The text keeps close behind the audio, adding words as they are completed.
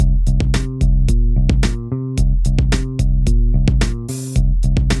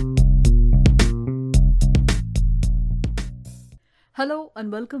Hello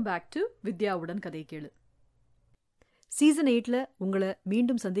and welcome back to வித்யாவுடன் கதை கேளு. Season 8ல உங்களை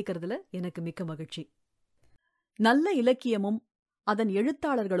மீண்டும் சந்திக்கிறதுல எனக்கு மிக்க மகிழ்ச்சி. நல்ல இலக்கியமும் அதன்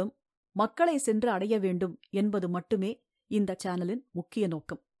எழுத்தாளர்களும் மக்களை சென்று அடைய வேண்டும் என்பது மட்டுமே இந்த சேனலின் முக்கிய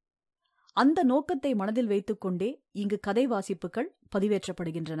நோக்கம். அந்த நோக்கத்தை மனதில் வைத்துக்கொண்டே இங்கு கதை வாசிப்புகள்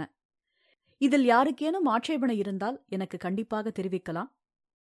பதிவேற்றப்படுகின்றன. இதில் யாருக்கேனும் ஆட்சேபனை இருந்தால் எனக்கு கண்டிப்பாக தெரிவிக்கலாம்.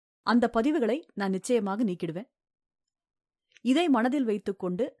 அந்த பதிவுகளை நான் நிச்சயமாக நீக்கிடுவேன். இதை மனதில்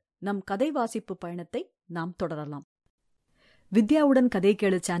வைத்துக்கொண்டு நம் கதை வாசிப்பு பயணத்தை நாம் தொடரலாம். வித்யாவுடன் கதை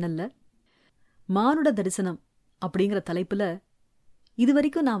கேளு சேனல்ல மானுட தரிசனம் அப்படிங்கிற தலைப்புல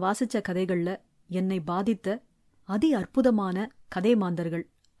இதுவரைக்கும் நான் வாசிச்ச கதைகள்ல என்னை பாதித்த அதி அற்புதமான கதை மாந்தர்கள்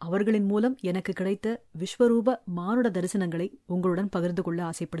அவர்களின் மூலம் எனக்கு கிடைத்த விஸ்வரூப மானுட தரிசனங்களை உங்களுடன் பகிர்ந்து கொள்ள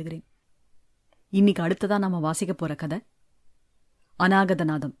ஆசைப்படுகிறேன். இன்னைக்கு அடுத்ததா நாம வாசிக்க போற கதை அநாகத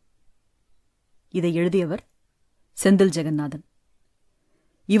நாதம். இதை எழுதியவர் செந்தில் ஜெகநாதன்.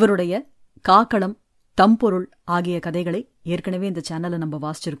 இவருடைய காக்களம், தம்பொருள் ஆகிய கதைகளை ஏற்கனவே இந்த சேனலை நம்ம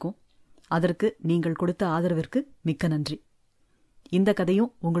வாசிச்சிருக்கோம். அதற்கு நீங்கள் கொடுத்த ஆதரவிற்கு மிக்க நன்றி. இந்த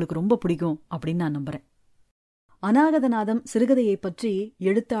கதையும் உங்களுக்கு ரொம்ப பிடிக்கும் அப்படின்னு நான் நம்புறேன். அநாகதநாதம் சிறுகதையை பற்றி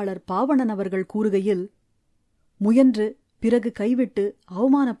எழுத்தாளர் பாவணன் அவர்கள் கூறுகையில், முயன்று பிறகு கைவிட்டு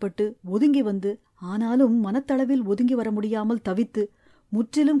அவமானப்பட்டு ஒதுங்கி வந்து ஆனாலும் மனத்தளவில் ஒதுங்கி வர முடியாமல் தவித்து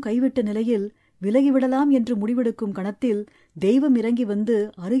முற்றிலும் கைவிட்ட நிலையில் விலகிவிடலாம் என்று முடிவெடுக்கும் கணத்தில் தெய்வம் இறங்கி வந்து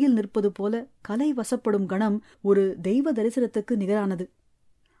அருகில் நிற்பது போல கலை வசப்படும் கணம் ஒரு தெய்வ தரிசனத்துக்கு நிகரானது.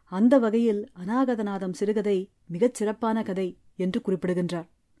 அந்த வகையில் அநாகதநாதம் சிறுகதை மிகச் சிறப்பான கதை என்று குறிப்பிடுகின்றார்.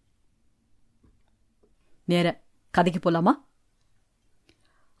 நேர கதைக்கு போலாமா?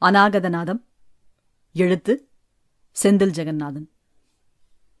 அநாகதநாதம். எழுத்து செந்தில் ஜெகநாதன்.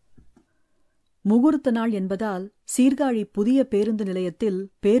 முகூர்த்த நாள் என்பதால் சீர்காழி புதிய பேருந்து நிலையத்தில்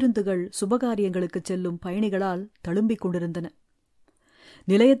பேருந்துகள் சுபகாரியங்களுக்கு செல்லும் பயணிகளால் தழும்பிக் கொண்டிருந்தன.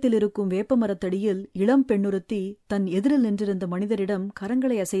 நிலையத்தில் இருக்கும் வேப்பமரத்தடியில் இளம் பெண்ணுறுத்தி தன் எதிரில் நின்றிருந்த மனிதரிடம்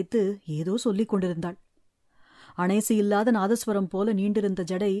கரங்களை அசைத்து ஏதோ சொல்லிக் கொண்டிருந்தாள். அணைசி இல்லாத நாதஸ்வரம் போல நீண்டிருந்த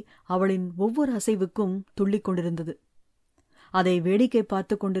ஜடை அவளின் ஒவ்வொரு அசைவுக்கும் துள்ளிக் கொண்டிருந்தது. அதை வேடிக்கை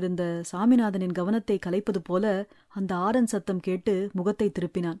பார்த்து கொண்டிருந்த சாமிநாதனின் கவனத்தை கலைப்பது போல அந்த ஆரன் சத்தம் கேட்டு முகத்தை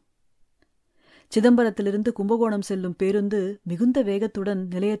திருப்பினான். சிதம்பரத்திலிருந்து கும்பகோணம் செல்லும் பேருந்து மிகுந்த வேகத்துடன்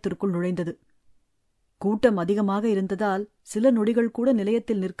நிலையத்திற்குள் நுழைந்தது. கூட்டம் அதிகமாக இருந்ததால் சில நொடிகள் கூட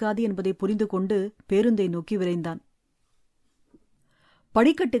நிலையத்தில் நிற்காது என்பதை புரிந்து கொண்டு பேருந்தை நோக்கி விரைந்தான்.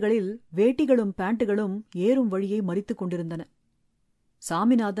 படிக்கட்டுகளில் வேட்டிகளும் பேண்டுகளும் ஏறும் வழியை மறித்துக் கொண்டிருந்தன.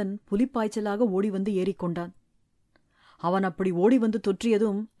 சாமிநாதன் புலிப்பாய்ச்சலாக ஓடி வந்து ஏறிக்கொண்டான். அவன் அப்படி ஓடி வந்து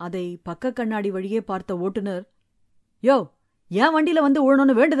தொற்றியதும் அதை பக்க கண்ணாடி வழியே பார்த்த ஓட்டுநர், யோ, ஏன் வண்டியில வந்து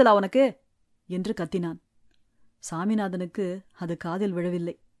ஓடணும்னு வேண்டுதலா உனக்கு என்று கத்தினான். சாமிநாதனுக்கு அது காதில்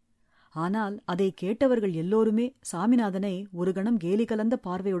விழவில்லை. ஆனால் அதை கேட்டவர்கள் எல்லோருமே சாமிநாதனை ஒரு கணம் கேலி கலந்த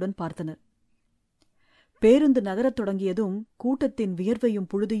பார்வையுடன் பார்த்தனர். பேருந்து நகரத் தொடங்கியதும் கூட்டத்தின் வியர்வையும்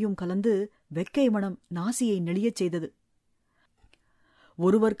புழுதியும் கலந்து வெக்கை மனம் நாசியை நெளியச் செய்தது.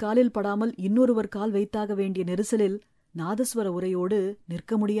 ஒருவர் காலில் படாமல் இன்னொருவர் கால் வைத்தாக வேண்டிய நெரிசலில் நாதஸ்வர உரையோடு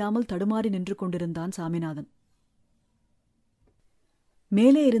நிற்க முடியாமல் தடுமாறி நின்று கொண்டிருந்தான் சாமிநாதன்.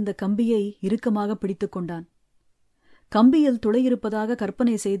 மேலே இருந்த கம்பியை இறுக்கமாக பிடித்துக் கொண்டான். கம்பியில் துளையிருப்பதாக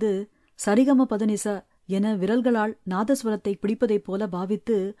கற்பனை செய்து சரிகம பதனிச என விரல்களால் நாதஸ்வரத்தை பிடிப்பதைப் போல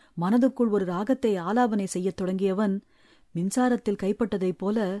பாவித்து மனதுக்குள் ஒரு ராகத்தை ஆலாபனை செய்யத் தொடங்கியவன் மின்சாரத்தில் கைப்பட்டதைப்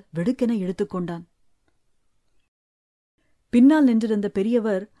போல வெடுக்கென இழுத்துக்கொண்டான். பின்னால் நின்றிருந்த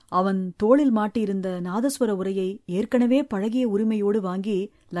பெரியவர் அவன் தோளில் மாட்டியிருந்த நாதஸ்வர உரையை ஏற்கனவே பழகிய உரிமையோடு வாங்கி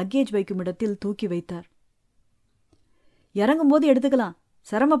லக்கேஜ் வைக்கும் இடத்தில் தூக்கி வைத்தார். இறங்கும்போது எடுத்துக்கலாம்,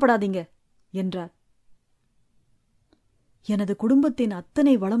 சிரமப்படாதீங்க என்றார். எனது குடும்பத்தின்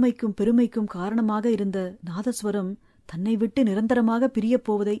அத்தனை வளமைக்கும் பெருமைக்கும் காரணமாக இருந்த நாதஸ்வரம் தன்னை விட்டு நிரந்தரமாக பிரியப்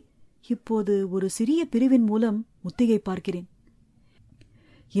போவதை இப்போது ஒரு சிறிய பிரிவின் மூலம் முத்திகை பார்க்கிறேன்.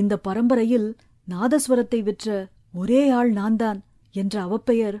 இந்த பரம்பரையில் நாதஸ்வரத்தை விற்ற ஒரே ஆள் நான்தான் என்ற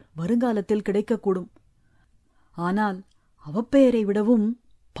அவப்பெயர் வருங்காலத்தில் கிடைக்கக்கூடும். ஆனால் அவப்பெயரை விடவும்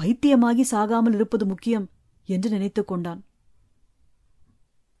பைத்தியமாகி சாகாமல் இருப்பது முக்கியம் என்று நினைத்து கொண்டான்.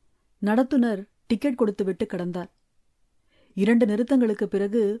 நடத்துனர் டிக்கெட் கொடுத்துவிட்டு கடந்தார். 2 நிறுத்தங்களுக்கு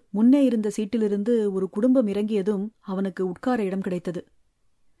பிறகு முன்னே இருந்த சீட்டிலிருந்து ஒரு குடும்பம் இறங்கியதும் அவனுக்கு உட்கார இடம் கிடைத்தது.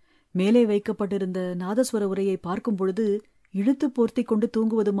 மேலே வைக்கப்பட்டிருந்த நாதஸ்வர உரையை பார்க்கும் பொழுது இழுத்து போர்த்தி கொண்டு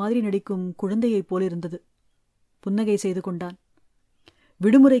தூங்குவது மாதிரி நடிக்கும் குழந்தையைப் போலிருந்தது. புன்னகை செய்து கொண்டான்.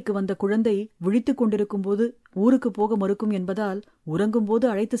 விடுமுறைக்கு வந்த குழந்தை விழித்துக் கொண்டிருக்கும் போது ஊருக்கு போக மறுக்கும் என்பதால் உறங்கும்போது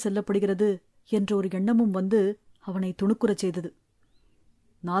அழைத்து செல்லப்படுகிறது என்ற ஒரு எண்ணமும் வந்து அவனை துணுக்குறச் செய்தது.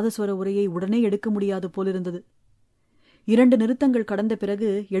 நாதஸ்வர உரையை உடனே எடுக்க முடியாது போலிருந்தது. 2 நிறுத்தங்கள் கடந்த பிறகு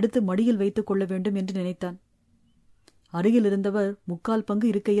எடுத்து மடியில் வைத்துக் கொள்ள வேண்டும் என்று நினைத்தான். அருகில் இருந்தவர் 3/4 பங்கு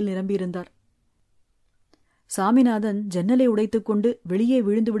இருக்கையில் நிரம்பியிருந்தார். சாமிநாதன் ஜன்னலை உடைத்துக்கொண்டு வெளியே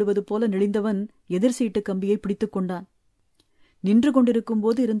விழுந்து விடுவது போல நெளிந்தவன் எதிர் சீட்டு கம்பியை பிடித்துக் கொண்டான். நின்று கொண்டிருக்கும்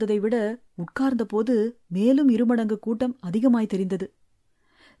போது இருந்ததை விட உட்கார்ந்த போது மேலும் 2 மடங்கு கூட்டம் அதிகமாய் தெரிந்தது.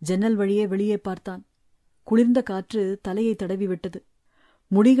 ஜன்னல் வழியே வெளியே பார்த்தான். குளிர்ந்த காற்று தலையை தடவிவிட்டது.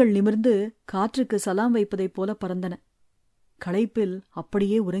 முடிகள் நிமிர்ந்து காற்றுக்கு சலாம் வைப்பதைப் போல பறந்தன. களைப்பில்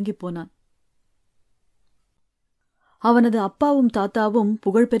அப்படியே உறங்கிப் போனான். அவனது அப்பாவும் தாத்தாவும்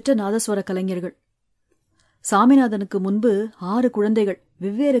புகழ்பெற்ற நாதஸ்வர கலைஞர்கள். சாமிநாதனுக்கு முன்பு 6 குழந்தைகள்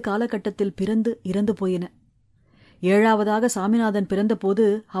வெவ்வேறு காலகட்டத்தில் பிறந்து இறந்து போயின. 7ஆவதாக சாமிநாதன் பிறந்தபோது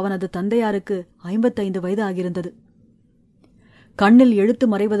அவனது தந்தையாருக்கு 55 வயது ஆகியிருந்தது. கண்ணில் எழுத்து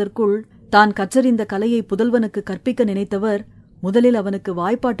மறைவதற்குள் தான் கற்றறிந்த கலையை புதல்வனுக்கு கற்பிக்க நினைத்தவர் முதலில் அவனுக்கு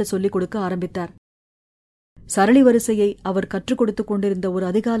வாய்ப்பாட்டு சொல்லிக் கொடுக்க ஆரம்பித்தார். சரளி வரிசையை அவர் கற்றுக் கொடுத்துக் கொண்டிருந்த ஒரு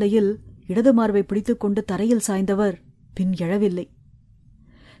அதிகாலையில் இடது மார்பை பிடித்துக்கொண்டு தரையில் சாய்ந்தவர் பின் எழவில்லை.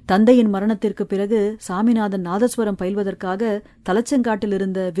 தந்தையின் மரணத்திற்கு பிறகு சாமிநாதன் நாதஸ்வரம் பயில்வதற்காக தலச்சங்காட்டில்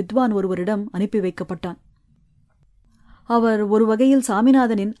இருந்த வித்வான் ஒருவரிடம் அனுப்பி வைக்கப்பட்டான். அவர் ஒரு வகையில்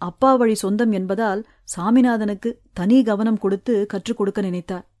சாமிநாதனின் அப்பா வழி சொந்தம் என்பதால் சாமிநாதனுக்கு தனி கவனம் கொடுத்து கற்றுக் கொடுக்க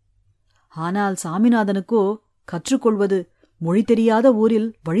நினைத்தார். ஆனால் சாமிநாதனுக்கோ கற்றுக்கொள்வது மொழி தெரியாத ஊரில்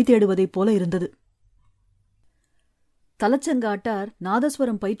வழி தேடுவதைப் போல இருந்தது. தலச்சங்காட்டார்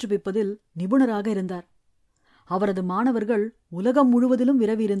நாதஸ்வரம் பயிற்றுவிப்பதில் நிபுணராக இருந்தார். அவரது மாணவர்கள் உலகம் முழுவதிலும்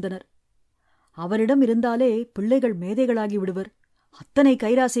விரவியிருந்தனர். அவரிடம் இருந்தாலே பிள்ளைகள் மேதைகளாகி விடுவர். அத்தனை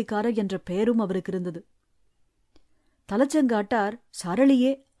கைராசிக்காரர் என்ற பெயரும் அவருக்கு இருந்தது. தலச்சங்காட்டார்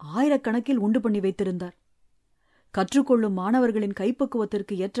சரளியே 1000கணக்கில் உண்டு பண்ணி வைத்திருந்தார். கற்றுக்கொள்ளும் மாணவர்களின்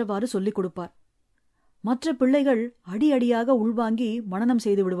கைப்பக்குவத்திற்கு ஏற்றவாறு சொல்லிக் கொடுப்பார். மற்ற பிள்ளைகள் அடி அடியாக உள்வாங்கி மனனம்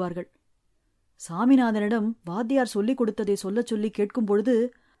செய்து விடுவார்கள். சாமிநாதனிடம் வாத்தியார் சொல்லிக் கொடுத்ததை சொல்லச் சொல்லி கேட்கும் பொழுது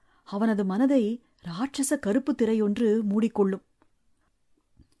அவனது மனதை ராட்சச கருப்பு திரையொன்று மூடிக்கொள்ளும்.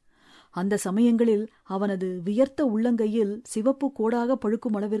 அந்த சமயங்களில் அவனது வியர்த்த உள்ளங்கையில் சிவப்பு கோடாக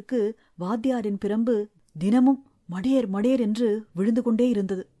பழுக்கும் அளவிற்கு வாத்தியாரின் பிரம்பு தினமும் மடேர் மடேர் என்று விழுந்து கொண்டே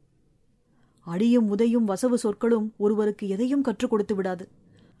இருந்தது. அடியும் உதையும் வசவு சொற்களும் ஒருவருக்கு எதையும் கற்றுக் கொடுத்து விடாது.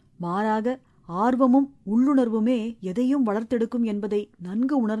 மாறாக ஆர்வமும் உள்ளுணர்வுமே எதையும் வளர்த்தெடுக்கும் என்பதை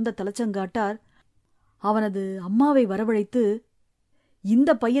நன்கு உணர்ந்த தலச்சங்காட்டார் அவனது அம்மாவை வரவழைத்து, இந்த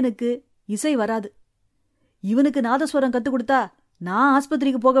பையனுக்கு இசை வராது, இவனுக்கு நாதஸ்வரம் கத்துக் கொடுத்தா நான்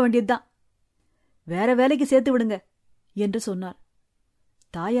ஆஸ்பத்திரிக்கு போக வேண்டியதுதான், வேற வேலைக்கு சேர்த்து விடுங்க என்று சொன்னார்.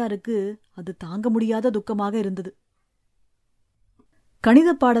 தாயாருக்கு அது தாங்க முடியாத துக்கமாக இருந்தது. கணித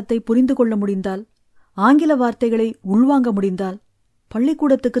பாடத்தை புரிந்து கொள்ள முடிந்தால், ஆங்கில வார்த்தைகளை உள்வாங்க முடிந்தால்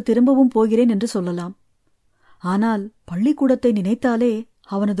பள்ளிக்கூடத்துக்கு திரும்பவும் போகிறேன் என்று சொல்லலாம். ஆனால் பள்ளிக்கூடத்தை நினைத்தாலே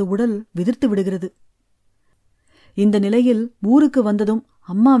அவனது உடல் விதிர்த்து விடுகிறது. இந்த நிலையில் ஊருக்கு வந்ததும்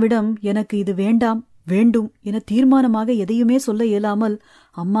அம்மாவிடம் எனக்கு இது வேண்டாம் வேண்டும் என தீர்மானமாக எதையுமே சொல்ல இயலாமல்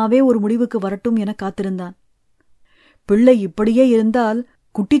அம்மாவே ஒரு முடிவுக்கு வரட்டும் என காத்திருந்தான். பிள்ளை இப்படியே இருந்தால்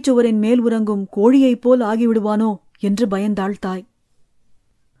குட்டிச்சுவரின் மேல் உறங்கும் கோழியைப் போல் ஆகிவிடுவானோ என்று பயந்தாள் தாய்.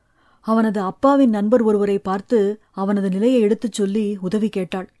 அவனது அப்பாவின் நண்பர் ஒருவரை பார்த்து அவனது நிலையை எடுத்துச் சொல்லி உதவி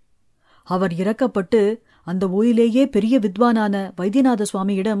கேட்டாள். அவர் இறக்கப்பட்டு அந்த ஊரிலேயே பெரிய வித்வானான வைத்தியநாத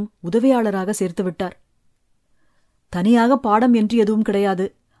சுவாமியிடம் உதவியாளராக சேர்த்துவிட்டார். தனியாக பாடம் என்று எதுவும் கிடையாது.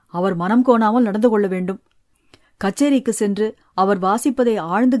 அவர் மனம் கோணாமல் நடந்து கொள்ள வேண்டும். கச்சேரிக்கு சென்று அவர் வாசிப்பதை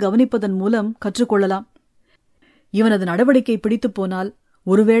ஆழ்ந்து கவனிப்பதன் மூலம் கற்றுக்கொள்ளலாம். இவனது நடவடிக்கை பிடித்து போனால்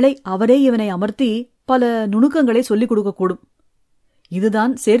ஒருவேளை அவரே இவனை அமர்த்தி பல நுணுக்கங்களை சொல்லிக் கொடுக்கக்கூடும்.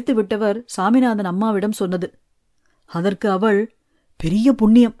 இதுதான் சேர்த்து விட்டவர் சாமிநாதன் அம்மாவிடம் சொன்னது. அதற்கு அவள் பெரிய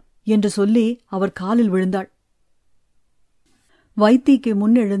புண்ணியம் என்று சொல்லி அவர் காலில் விழுந்தாள். வைத்திக்கு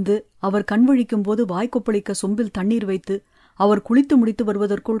முன்னெழுந்து அவர் கண்விழிக்கும் போது வாய்க்கொப்பளிக்க சொம்பில் தண்ணீர் வைத்து அவர் குளித்து முடித்து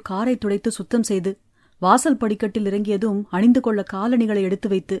வருவதற்குள் காரை துடைத்து சுத்தம் செய்து வாசல் படிக்கட்டில் இறங்கியதும் அணிந்து கொள்ள காலணிகளை எடுத்து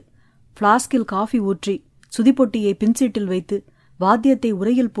வைத்து பிளாஸ்கில் காஃபி ஊற்றி சுதிப்பொட்டியை பின்சீட்டில் வைத்து வாத்தியத்தை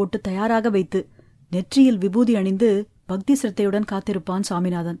உரையில் போட்டு தயாராக வைத்து நெற்றியில் விபூதி அணிந்து பக்தி சிரத்தையுடன் காத்திருப்பான்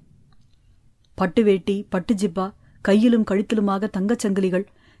சாமிநாதன். பட்டு வேட்டி, பட்டு ஜிப்பா, கையிலும் கழுத்திலுமாக தங்கச் சங்கிலிகள்,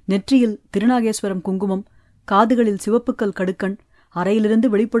 நெற்றியில் திருநாகேஸ்வரம் குங்குமம், காதுகளில் சிவப்புக்கல் கடுக்கண், அறையிலிருந்து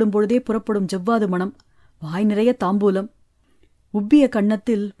வெளிப்படும் பொழுதே புறப்படும் ஜவ்வாது மணம், வாய் நிறைய தாம்பூலம், உப்பிய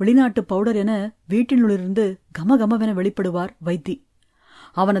கன்னத்தில் வெளிநாட்டு பவுடர் என வீட்டினுள்ளிருந்து கமகமவென வெளிப்படுவார் வைத்தி.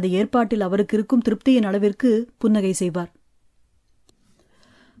 அவனது ஏற்பாட்டில் அவருக்கு இருக்கும் திருப்தியின் அளவிற்கு புன்னகை செய்வார்.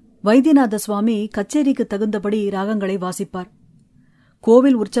 வைத்தியநாத சுவாமி கச்சேரிக்கு தகுந்தபடி ராகங்களை வாசிப்பார்.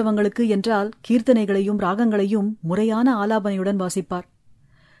 கோவில் உற்சவங்களுக்கு என்றால் கீர்த்தனைகளையும் ராகங்களையும் முறையான ஆலாபனையுடன் வாசிப்பார்.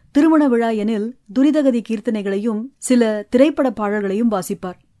 திருமண விழா எனில் துரிதகதி கீர்த்தனைகளையும் சில திரைப்பட பாடல்களையும்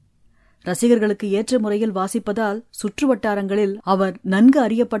வாசிப்பார். ரசிகர்களுக்கு ஏற்ற முறையில் வாசிப்பதால் சுற்று வட்டாரங்களில் அவர் நன்கு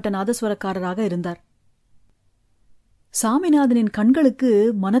அறியப்பட்ட நாதஸ்வரக்காரராக இருந்தார். சாமிநாதனின்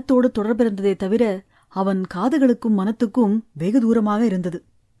கண்களுக்கு மனத்தோடு தொடர்பிருந்ததே தவிர அவன் காதுகளுக்கும் மனத்துக்கும் வெகு தூரமாக இருந்தது.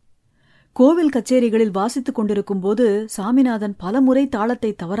 கோவில் கச்சேரிகளில் வாசித்துக் கொண்டிருக்கும் போது சாமிநாதன் பலமுறை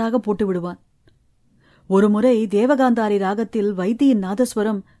தாளத்தை தவறாக போட்டு விடுவான். ஒருமுறை தேவகாந்தாரி ராகத்தில் வைத்தியின்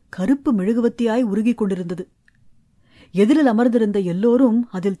நாதஸ்வரம் கருப்பு மெழுகுவத்தியாய் உருகிக் கொண்டிருந்தது. எதிரில் அமர்ந்திருந்த எல்லோரும்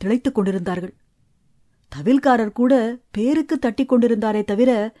அதில் திளைத்துக் கொண்டிருந்தார்கள். தவில்காரர் கூட பேருக்கு தட்டி கொண்டிருந்தாரே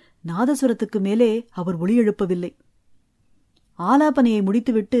தவிர நாதஸ்வரத்துக்கு மேலே அவர் ஒலி எழுப்பவில்லை. ஆலாபனையை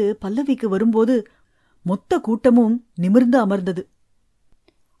முடித்துவிட்டு பல்லவிக்கு வரும்போது மொத்த கூட்டமும் நிமிர்ந்து அமர்ந்தது.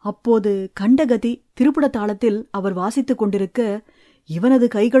 அப்போது கண்டகதி திரிபுட தாளத்தில் அவர் வாசித்துக் கொண்டிருக்க இவனது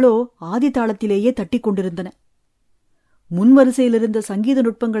கைகளோ ஆதி தாளத்திலேயே தட்டி கொண்டிருந்தன. முன்வரிசையிலிருந்த சங்கீத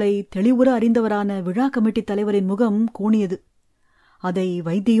நுட்பங்களை தெளிவுற அறிந்தவரான விழா கமிட்டி தலைவரின் முகம் கோணியது. அதை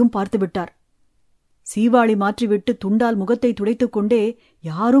வைத்தியும் பார்த்துவிட்டார். சீவாளி மாற்றிவிட்டு துண்டால் முகத்தை துடைத்துக் கொண்டே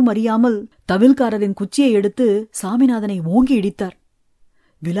யாரும் அறியாமல் தவில்காரரின் குச்சியை எடுத்து சாமிநாதனை ஓங்கி இடித்தார்.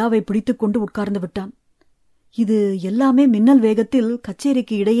 விழாவை பிடித்துக் கொண்டு உட்கார்ந்து விட்டான். இது எல்லாமே மின்னல் வேகத்தில்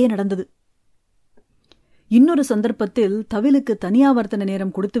கச்சேரிக்கு இடையே நடந்தது. இன்னொரு சந்தர்ப்பத்தில் தவிலுக்கு தனியாவர்த்தன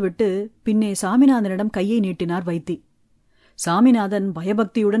நேரம் கொடுத்துவிட்டு பின்னே சாமிநாதனிடம் கையை நீட்டினார் வைத்தி. சாமிநாதன்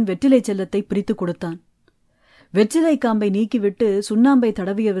பயபக்தியுடன் வெற்றிலை செல்லத்தை பிரித்துக் கொடுத்தான். வெற்றிலை காம்பை நீக்கிவிட்டு சுண்ணாம்பை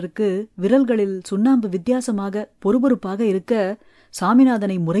தடவியவருக்கு விரல்களில் சுண்ணாம்பு வித்தியாசமாக பொறுபொறுப்பாக இருக்க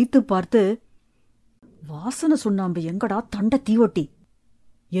சாமிநாதனை முறைத்து பார்த்து, வாசன சுண்ணாம்பு எங்கடா தண்ட தீவட்டி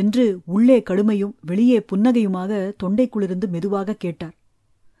என்று உள்ளே கடுமையும் வெளியே புன்னகையுமாக தொண்டைக்குள்ளிருந்து மெதுவாக கேட்டார்.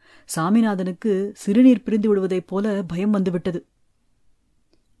 சாமிநாதனுக்கு சிறுநீர் பிரிந்து விடுவதைப் போல பயம் வந்துவிட்டது.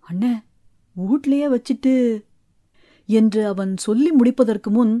 அண்ணே, வீட்லயே வச்சிட்டு என்று அவன் சொல்லி முடிப்பதற்கு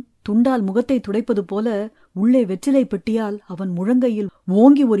முன் துண்டால் முகத்தை துடைப்பது போல உள்ளே வெற்றிலை பெட்டியால் அவன் முழங்கையில்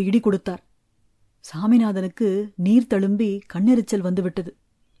ஓங்கி ஒரு இடி கொடுத்தார். சாமிநாதனுக்கு நீர் தழும்பி கண்ணெரிச்சல் வந்துவிட்டது.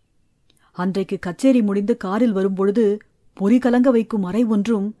 அன்றைக்கு கச்சேரி முடிந்து காரில் வரும்பொழுது பொறி கலங்க வைக்கும் அறை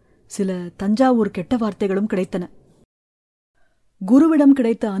ஒன்றும் சில தஞ்சாவூர் கெட்ட வார்த்தைகளும் கிடைத்தன. குருவிடம்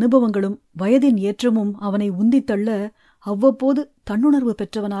கிடைத்த அனுபவங்களும் வயதின் ஏற்றமும் அவனை உந்தித்தள்ள அவ்வப்போது தன்னுணர்வு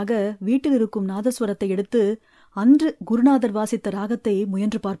பெற்றவனாக வீட்டில் இருக்கும் நாதஸ்வரத்தை எடுத்து அன்று குருநாதர் வாசித்த ராகத்தை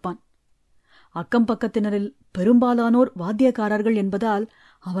முயன்று பார்ப்பான். அக்கம் பக்கத்தினரில் பெரும்பாலானோர் வாத்தியக்காரர்கள் என்பதால்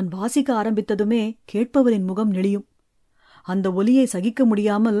அவன் வாசிக்க ஆரம்பித்ததுமே கேட்பவரின் முகம் நெளியும். அந்த ஒலியை சகிக்க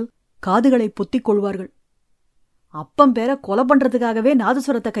முடியாமல் காதுகளை பொத்திக் கொள்வார்கள். அப்பம் பேர கொலை பண்றதுக்காகவே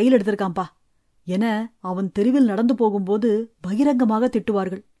நாதஸ்வரத்தை கையில் எடுத்திருக்காம்பா என அவன் தெருவில் நடந்து போகும்போது பகிரங்கமாக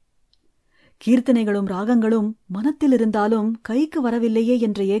திட்டுவார்கள். கீர்த்தனைகளும் ராகங்களும் மனத்தில் இருந்தாலும் கைக்கு வரவில்லையே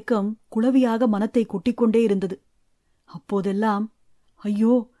என்ற ஏக்கம் குளவியாக மனத்தை கொட்டிக்கொண்டே இருந்தது. அப்போதெல்லாம்,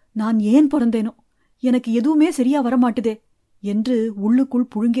 ஐயோ, நான் ஏன் பிறந்தேனோ, எனக்கு எதுவுமே சரியா வரமாட்டுதே என்று உள்ளுக்குள்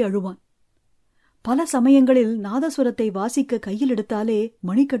புழுங்கி அழுவான். பல சமயங்களில் நாதஸ்வரத்தை வாசிக்க கையில் எடுத்தாலே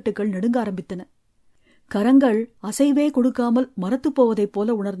மணிக்கட்டுகள் நடுங்க ஆரம்பித்தன. கரங்கள் அசைவே கொடுக்காமல் மரத்துப் போவதைப்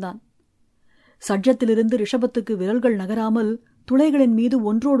போல உணர்ந்தான். சட்ஜத்திலிருந்து ரிஷபத்துக்கு விரல்கள் நகராமல் துளைகளின் மீது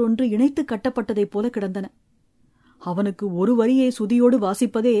ஒன்றோடொன்று இணைத்து கட்டப்பட்டதைப் போல கிடந்தன. அவனுக்கு ஒரு வரியை சுதியோடு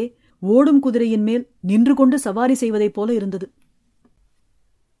வாசிப்பதே ஓடும் குதிரையின் மேல் நின்று கொண்டு சவாரி செய்வதைப் போல இருந்தது.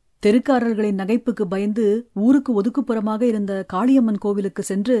 தெருக்காரர்களின் நகைப்புக்கு பயந்து ஊருக்கு ஒதுக்குப்புறமாக இருந்த காளியம்மன் கோவிலுக்கு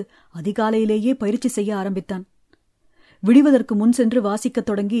சென்று அதிகாலையிலேயே பயிற்சி செய்ய ஆரம்பித்தான். விடிவதற்கு முன் சென்று வாசிக்கத்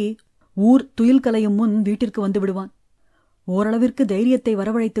தொடங்கி ஊர் துயில் கலையும் முன் வீட்டிற்கு வந்து விடுவான். ஓரளவிற்கு தைரியத்தை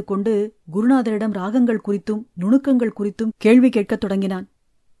வரவழைத்துக் கொண்டு குருநாதரிடம் ராகங்கள் குறித்தும் நுணுக்கங்கள் குறித்தும் கேள்வி கேட்கத் தொடங்கினான்.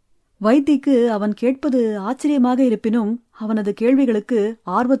 வைத்திக்கு அவன் கேட்பது ஆச்சரியமாக இருப்பினும் அவனது கேள்விகளுக்கு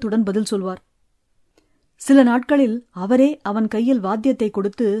ஆர்வத்துடன் பதில் சொல்வார். சில நாட்களில் அவரே அவன் கையில் வாத்தியத்தை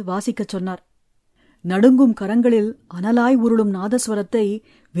கொடுத்து வாசிக்கச் சொன்னார். நடுங்கும் கரங்களில் அனலாய் உருளும் நாதஸ்வரத்தை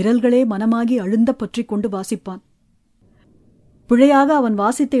விரல்களே மனமாகி அழுந்த பற்றி கொண்டு வாசிப்பான். பிழையாக அவன்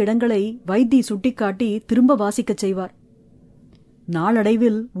வாசித்த இடங்களை வைத்தி சுட்டிக்காட்டி திரும்ப வாசிக்கச் செய்வார்.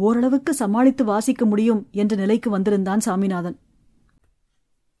 நாளடைவில் ஓரளவுக்கு சமாளித்து வாசிக்க முடியும் என்ற நிலைக்கு வந்திருந்தான் சாமிநாதன்.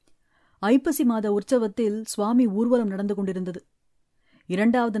 ஐப்பசி மாத உற்சவத்தில் சுவாமி ஊர்வலம் நடந்து கொண்டிருந்தது.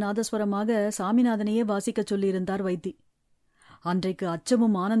 இரண்டாவது நாதஸ்வரமாக சாமிநாதனையே வாசிக்கச் சொல்லியிருந்தார் வைத்தி. அன்றைக்கு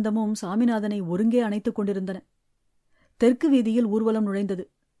அச்சமும் ஆனந்தமும் சாமிநாதனை ஒருங்கே அணைத்துக் கொண்டிருந்தன. தெற்கு வீதியில் ஊர்வலம் நுழைந்தது.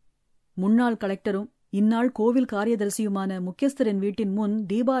 முன்னாள் கலெக்டரும் இந்நாள் கோவில் காரியதரிசியுமான முக்கியஸ்தரின் வீட்டின் முன்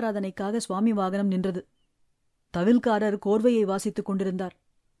தீபாராதனைக்காக சுவாமி வாகனம் நின்றது. தவில்காரர் கோர்வையை வாசித்துக் கொண்டிருந்தார்.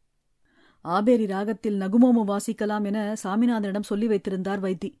 ஆபேரி ராகத்தில் நகுமோமு வாசிக்கலாம் என சாமிநாதனிடம் சொல்லி வைத்திருந்தார்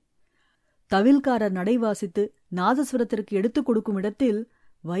வைத்தி. தவில்காரர் நடை வாசித்து நாதஸ்வரத்திற்கு எடுத்துக் கொடுக்கும் இடத்தில்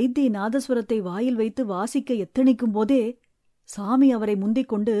வைத்தி நாதஸ்வரத்தை வாயில் வைத்து வாசிக்க எத்தனிக்கும் போதே சாமி அவரை முந்திக்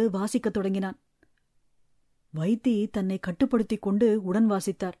கொண்டு வாசிக்கத் தொடங்கினான். வைத்தி தன்னை கட்டுப்படுத்திக் கொண்டு உடன்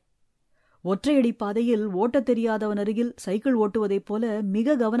வாசித்தார். ஒற்றையடி பாதையில் ஓட்டத் தெரியாதவன் அருகில் சைக்கிள் ஓட்டுவதைப் போல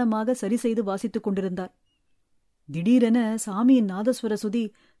மிக கவனமாக சரி செய்து வாசித்துக் கொண்டிருந்தார். திடீரென சாமியின் நாதஸ்வர சுதி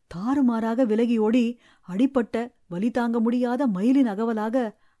தாறுமாறாக விலகி ஓடி அடிப்பட்ட வலி தாங்க முடியாத மயிலின் அகவலாக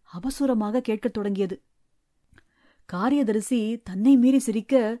அபசுரமாக கேட்கத் தொடங்கியது. காரியதரிசி தன்னை மீறி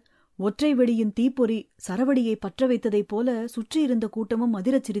சிரிக்க, ஒற்றை வெடியின் தீப்பொறி சரவடியை பற்ற வைத்ததைப் போல சுற்றியிருந்த கூட்டமும்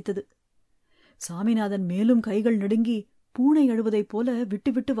அதிரச் சிரித்தது. சாமிநாதன் மேலும் கைகள் நடுங்கி பூனை அழுவதைப் போல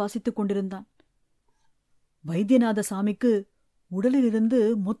விட்டு விட்டு வாசித்துக் கொண்டிருந்தான். வைத்தியநாத சாமிக்கு உடலிலிருந்து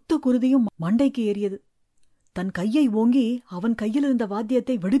மொத்த குருதியும் மண்டைக்கு ஏறியது. தன் கையை ஓங்கி அவன் கையிலிருந்த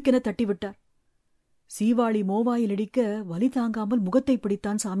வாத்தியத்தை வெடுக்கென தட்டிவிட்டார். சீவாளி மோவாயில் இடிக்க வலி தாங்காமல் முகத்தை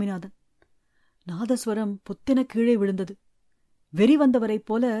பிடித்தான் சாமிநாதன். நாதஸ்வரம் பொத்தென கீழே விழுந்தது. வெறி வந்தவரைப்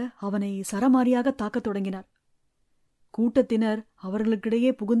போல அவனை சரமாரியாக தாக்கத் தொடங்கினார். கூட்டத்தினர்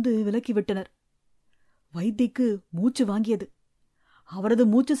அவர்களுக்கிடையே புகுந்து விலக்கிவிட்டனர். வைத்திக்கு மூச்சு வாங்கியது. அவரது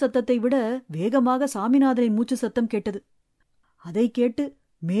மூச்சு சத்தத்தை விட வேகமாக சாமிநாதனின் மூச்சு சத்தம் கேட்டது. அதை கேட்டு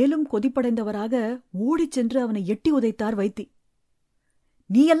மேலும் கொதிப்படைந்தவராக ஓடிச் சென்று அவனை எட்டி உதைத்தார் வைத்தி.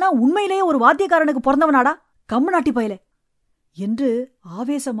 "நீ எல்லாம் உண்மையிலேயே ஒரு வாத்தியக்காரனுக்கு பிறந்தவனாடா, கம்முநாட்டி பயலே!" என்று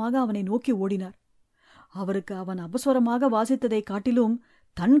ஆவேசமாக அவனை நோக்கி ஓடினார். அவருக்கு அவன் அபஸ்வரமாக வாசித்ததை காட்டிலும்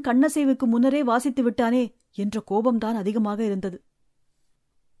தன் கண்ணசைவுக்கு முன்னரே வாசித்து விட்டானே என்ற கோபம்தான் அதிகமாக இருந்தது.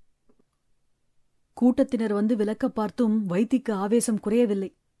 கூட்டத்தினர் வந்து விலக்க பார்த்தும் வைத்திக்கு ஆவேசம் குறையவில்லை.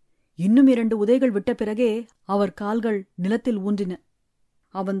 இன்னும் 2 உதைகள் விட்ட பிறகே அவர் கால்கள் நிலத்தில் ஊன்றின.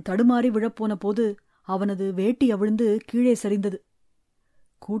 அவன் தடுமாறி விழப்போன போது அவனது வேட்டி அவிழ்ந்து கீழே சரிந்தது.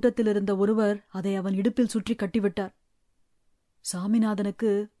 கூட்டத்திலிருந்த ஒருவர் அதை அவன் இடுப்பில் சுற்றி கட்டிவிட்டார். சாமிநாதனுக்கு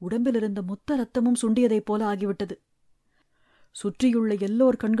உடம்பிலிருந்த மொத்த ரத்தமும் சுண்டியதைப் போல ஆகிவிட்டது. சுற்றியுள்ள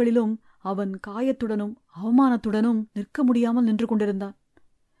எல்லோர் கண்களிலும் அவன் காயத்துடனும் அவமானத்துடனும் நிற்க முடியாமல் நின்று கொண்டிருந்தான்.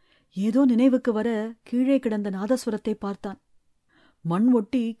 ஏதோ நினைவுக்கு வர கீழே கிடந்த நாதஸ்வரத்தை பார்த்தான். மண்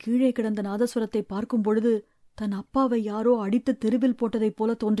ஒட்டி கீழே கிடந்த நாதஸ்வரத்தை பார்க்கும் பொழுது தன் அப்பாவை யாரோ அடித்து தெருவில் போட்டதைப்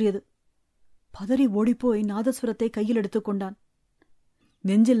போல தோன்றியது. பதறி ஓடிப்போய் நாதஸ்வரத்தை கையில் எடுத்துக்கொண்டான்.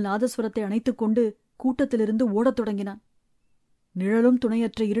 நெஞ்சில் நாதஸ்வரத்தை அணைத்துக்கொண்டு கூட்டத்திலிருந்து ஓடத் தொடங்கினான். நிழலும்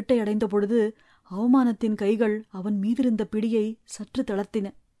துணையற்ற இருட்டை அடைந்த பொழுது அவமானத்தின் கைகள் அவன் மீதிருந்த பிடியை சற்று தளர்த்தின.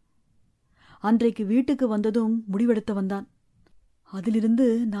 அன்றைக்கு வீட்டுக்கு வந்ததும் முடிவெடுத்து வந்தான். அதிலிருந்து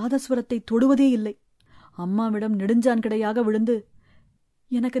நாதஸ்வரத்தை தொடுவதே இல்லை. அம்மாவிடம் நெடுஞ்சான் கிடையாக விழுந்து,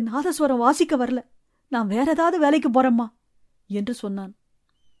 "எனக்கு நாதஸ்வரம் வாசிக்க வரல, நான் வேற ஏதாவது வேலைக்கு போறம்மா" என்று சொன்னான்.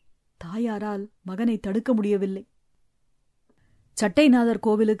 தாயாரால் மகனை தடுக்க முடியவில்லை. சட்டைநாதர்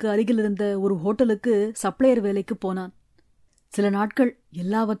கோவிலுக்கு அருகிலிருந்த ஒரு ஹோட்டலுக்கு சப்ளையர் வேலைக்கு போனான். சில நாட்கள்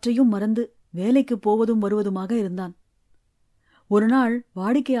எல்லாவற்றையும் மறந்து வேலைக்கு போவதும் வருவதுமாக இருந்தான். ஒரு நாள்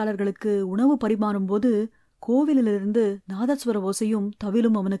வாடிக்கையாளர்களுக்கு உணவு பரிமாறும் போது கோவிலிலிருந்து நாதஸ்வர ஓசையும்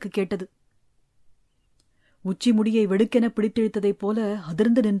தவிலும் அவனுக்கு கேட்டது. உச்சி முடியை வெடுக்கென பிடித்திழுத்ததைப் போல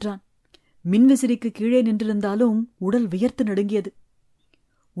அதிர்ந்து நின்றான். மின்விசிறிக்கு கீழே நின்றிருந்தாலும் உடல் வியர்த்து நடுங்கியது.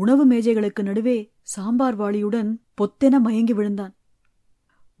 உணவு மேஜைகளுக்கு நடுவே சாம்பார் வாளியுடன் பொத்தென மயங்கி விழுந்தான்.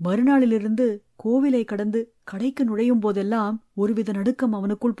 மறுநாளிலிருந்து கோவிலை கடந்து கடைக்கு நுழையும் போதெல்லாம் ஒருவித நடுக்கம்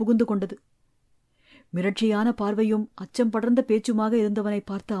அவனுக்குள் புகுந்து கொண்டது. மிரட்சியான பார்வையும் அச்சம் படர்ந்த பேச்சுமாக இருந்தவனை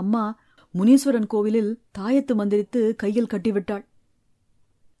பார்த்த அம்மா முனீஸ்வரன் கோவிலில் தாயத்து மந்திரித்து கையில் கட்டிவிட்டாள்.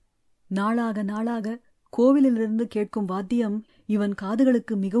 நாளாக நாளாக கோவிலிலிருந்து கேட்கும் வாத்தியம் இவன்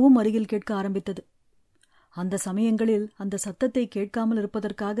காதுகளுக்கு மிகவும் அருகில் கேட்க ஆரம்பித்தது. அந்த சமயங்களில் அந்த சத்தத்தை கேட்காமல்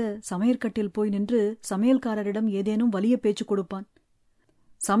இருப்பதற்காக சமையற்கட்டில் போய் நின்று சமையல்காரரிடம் ஏதேனும் வலிய பேச்சு கொடுப்பான்.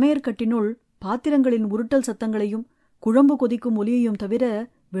 சமையற்கட்டினுள் பாத்திரங்களின் உருட்டல் சத்தங்களையும் குழம்பு கொதிக்கும் ஒலியையும் தவிர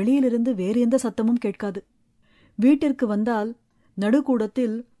வெளியிலிருந்து வேறு எந்த சத்தமும் கேட்காது. வீட்டிற்கு வந்தால்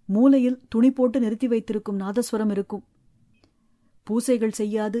நடுக்கூடத்தில் மூலையில் துணி போட்டு நிறுத்தி வைத்திருக்கும் நாதஸ்வரம் இருக்கும். பூசைகள்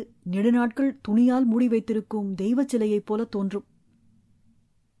செய்யாது நெடுநாட்கள் துணியால் மூடி வைத்திருக்கும் தெய்வ சிலையைப் போல தோன்றும்.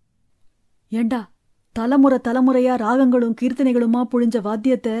 "ஏண்டா, தலைமுறை தலைமுறையா ராகங்களும் கீர்த்தனைகளுமா புழிஞ்ச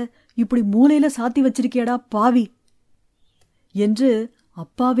வாத்தியத்தை இப்படி மூலையில சாத்தி வச்சிருக்கியடா பாவி" என்று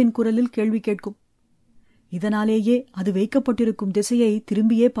அப்பாவின் குரலில் கேள்வி கேட்கும். இதனாலேயே அது வைக்கப்பட்டிருக்கும் திசையை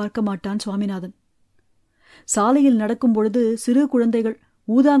திரும்பியே பார்க்க மாட்டான் சுவாமிநாதன். சாலையில் நடக்கும் பொழுது சிறு குழந்தைகள்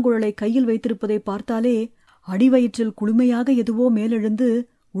ஊதாங்குழலை கையில் வைத்திருப்பதை பார்த்தாலே அடிவயிற்றில் குளுமையாக எதுவோ மேலெழுந்து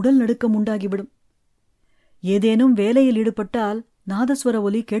உடல் நடுக்கம் உண்டாகிவிடும். ஏதேனும் வேலையில் ஈடுபட்டால் நாதஸ்வர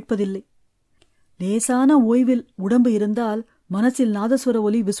ஒலி கேட்பதில்லை. லேசான ஓய்வில் உடம்பு இருந்தால் மனசில் நாதஸ்வர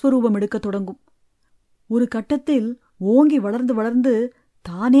ஒலி விஸ்வரூபம் எடுக்கத் தொடங்கும். ஒரு கட்டத்தில் ஓங்கி வளர்ந்து வளர்ந்து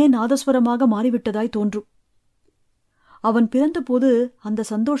தானே நாதஸ்வரமாக மாறிவிட்டதாய் தோன்றும். அவன் பிறந்தபோது அந்த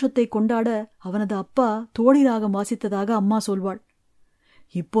சந்தோஷத்தை கொண்டாட அவனது அப்பா தோடி ராகம் வாசித்ததாக அம்மா சொல்வாள்.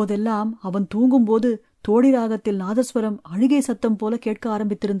 இப்போதெல்லாம் அவன் தூங்கும்போது தோடி ராகத்தில் நாதஸ்வரம் அழுகை சத்தம் போல கேட்க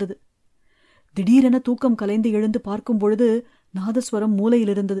ஆரம்பித்திருந்தது. திடீரென தூக்கம் கலைந்து எழுந்து பார்க்கும் பொழுது நாதஸ்வரம்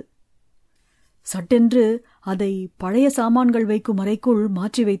மூலையில் இருந்தது. சட்டென்று அதை பழைய சாமான்கள் வைக்கும் அறைக்குள்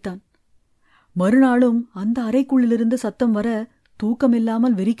மாற்றி வைத்தான். மறுநாளும் அந்த அறைக்குள்ளிலிருந்து சத்தம் வர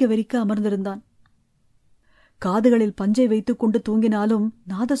தூக்கமில்லாமல் வெறிக்க வெறிக்க அமர்ந்திருந்தான். காதுகளில் பஞ்சை வைத்துக்கொண்டு தூங்கினாலும்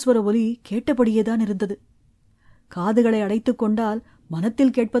நாதஸ்வர ஒலி கேட்டபடியேதான் இருந்தது. காதுகளை அடைத்துக் கொண்டால்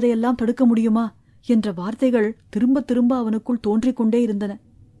மனத்தில் கேட்பதையெல்லாம் தடுக்க முடியுமா என்ற வார்த்தைகள் திரும்ப திரும்ப அவனுக்குள் தோன்றிக் கொண்டே இருந்தன.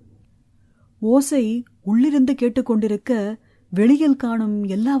 ஓசை உள்ளிருந்து கேட்டுக்கொண்டிருக்க வெளியில் காணும்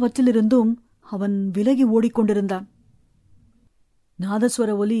எல்லாவற்றிலிருந்தும் அவன் விலகி ஓடிக்கொண்டிருந்தான்.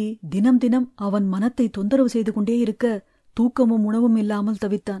 நாதஸ்வர ஒலி தினம் தினம் அவன் மனத்தை தொந்தரவு செய்து கொண்டே இருக்க தூக்கமும் உணவும் இல்லாமல்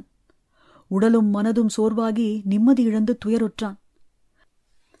தவித்தான். உடலும் மனதும் சோர்வாகி நிம்மதி இழந்து துயருற்றான்.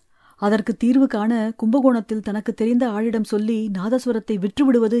 அதற்கு தீர்வு காண கும்பகோணத்தில் தனக்கு தெரிந்த ஆளிடம் சொல்லி நாதஸ்வரத்தை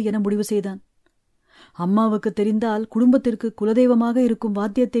விற்றுவிடுவது என முடிவு செய்தான். அம்மாவுக்கு தெரிந்தால் குடும்பத்திற்கு குலதெய்வமாக இருக்கும்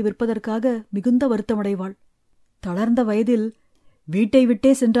வாத்தியத்தை விற்பதற்காக மிகுந்த வருத்தமடைவாள். தளர்ந்த வயதில் வீட்டை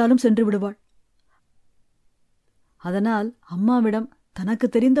விட்டே சென்றாலும் சென்று விடுவாள். அதனால் அம்மாவிடம் தனக்கு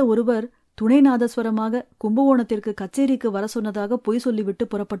தெரிந்த ஒருவர் துணை நாதஸ்வரமாக கும்பகோணத்திற்கு கச்சேரிக்கு வர சொன்னதாக பொய் சொல்லிவிட்டு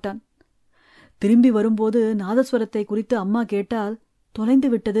புறப்பட்டான். திரும்பி வரும்போது நாதஸ்வரத்தை குறித்து அம்மா கேட்டால் தொலைந்து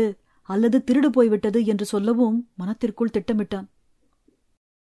விட்டது அல்லது திருடு போய்விட்டது என்று சொல்லவும் மனத்திற்குள் திட்டமிட்டான்.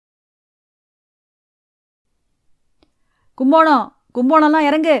 கும்போணம்லாம்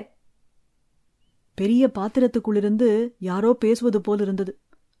இறங்கு! பெரிய பாத்திரத்துக்குள்ளிருந்து யாரோ பேசுவது போல் இருந்தது.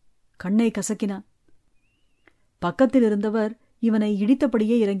 கண்ணை கசக்கினான். பக்கத்தில் இருந்தவர் இவனை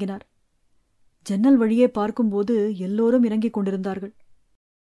இடித்தபடியே இறங்கினார். ஜன்னல் வழியே பார்க்கும்போது எல்லோரும் இறங்கிக் கொண்டிருந்தார்கள்.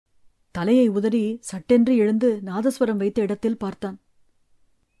 தலையை உதறி சட்டென்று எழுந்து நாதஸ்வரம் வைத்த இடத்தில் பார்த்தான்.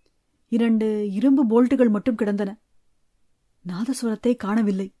 2 இரும்பு போல்ட்டுகள் மட்டும் கிடந்தன. நாதஸ்வரத்தை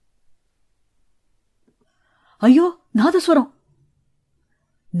காணவில்லை. ஐயோ, நாதஸ்வரம்!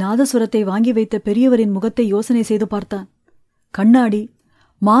 நாதஸ்வரத்தை வாங்கி வைத்த பெரியவரின் முகத்தை யோசனை செய்து பார்த்தான். கண்ணாடி,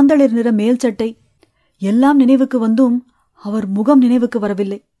 மாந்தளிர் நிற மேல் சட்டை எல்லாம் நினைவுக்கு வந்தும் அவர் முகம் நினைவுக்கு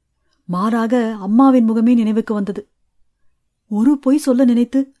வரவில்லை. மாறாக அம்மாவின் முகமே நினைவுக்கு வந்தது. ஒரு பொய் சொல்ல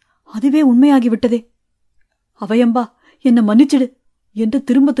நினைத்து அதுவே உண்மையாகிவிட்டதே. அவையம்பா, என்னை மன்னிச்சிடு என்று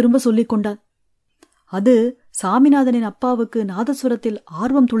திரும்ப திரும்ப சொல்லிக் கொண்டாள். அது சாமிநாதனின் அப்பாவுக்கு நாதஸ்வரத்தில்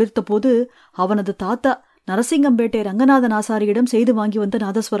ஆர்வம் துளிர்த்த போது அவனது தாத்தா நரசிங்கம்பேட்டை ரங்கநாதன் ஆசாரியிடம் செய்து வாங்கி வந்த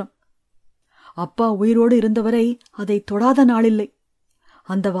நாதஸ்வரம். அப்பா உயிரோடு இருந்தவரை அதை தொடாத நாளில்லை.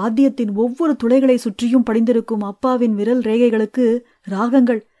 அந்த வாத்தியத்தின் ஒவ்வொரு துளைகளை சுற்றியும் படிந்திருக்கும் அப்பாவின் விரல் ரேகைகளுக்கு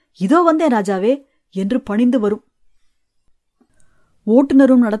ராகங்கள் இதோ வந்தேன் ராஜாவே என்று பணிந்து வரும்.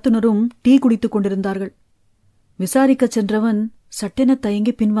 ஓட்டுநரும் நடத்துனரும் டீ குடித்துக் கொண்டிருந்தார்கள். விசாரிக்கச் சென்றவன் சட்டென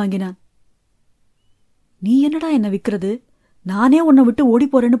தயங்கி பின்வாங்கினான். நீ என்னடா என்ன விக்கிறது? நானே உன்னை விட்டு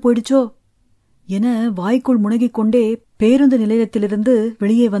ஓடிப்போறேன்னு போயிடுச்சோ என வாய்க்குள் முனகிக் கொண்டே பேருந்து நிலையத்திலிருந்து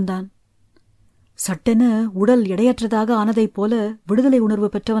வெளியே வந்தான். சட்டென உடல் எடையற்றதாக ஆனதைப் போல விடுதலை உணர்வு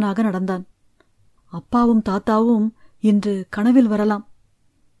பெற்றவனாக நடந்தான். அப்பாவும் தாத்தாவும் இன்று கனவில் வரலாம்.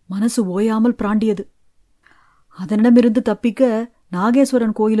 மனசு ஓயாமல் பிராண்டியது. அதனிடமிருந்து தப்பிக்க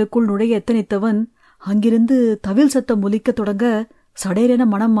நாகேஸ்வரன் கோயிலுக்குள் நுழைய எத்தனித்தவன் அங்கிருந்து தவில் சத்தம் ஒலிக்கத் தொடங்க சடேரென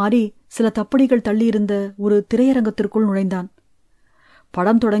மனம் மாறி சில தப்படிகள் தள்ளியிருந்த ஒரு திரையரங்கத்திற்குள் நுழைந்தான்.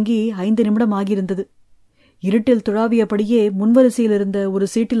 படம் தொடங்கி 5 நிமிடம் ஆகியிருந்தது. இருட்டில் துழாவியபடியே முன்வரிசையில் இருந்த ஒரு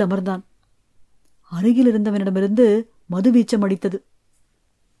சீட்டில் அமர்ந்தான். அருகில் இருந்தவனிடமிருந்து மதுவீச்சம் அடித்தது.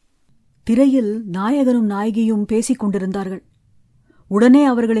 திரையில் நாயகனும் நாயகியும் பேசிக் கொண்டிருந்தார்கள். உடனே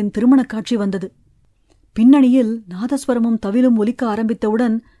அவர்களின் திருமணக் காட்சி வந்தது. பின்னணியில் நாதஸ்வரமும் தவிலும் ஒலிக்க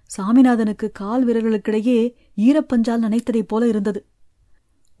ஆரம்பித்தவுடன் சாமிநாதனுக்கு கால் விரல்களுக்கிடையே ஈரப்பஞ்சால் நனைத்ததைப் போல இருந்தது.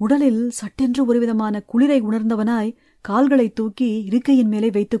 உடலில் சட்டென்று ஒருவிதமான குளிரை உணர்ந்தவனாய் கால்களை தூக்கி இருக்கையின் மேலே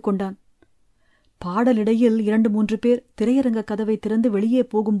வைத்துக் கொண்டான். பாடலிடையில் 2-3 பேர் திரையரங்க கதவை திறந்து வெளியே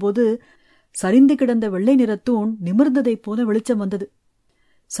போகும்போது சரிந்து கிடந்த வெள்ளை நிறத்தூண் நிமிர்ந்ததைப் போல வெளிச்சம் வந்தது.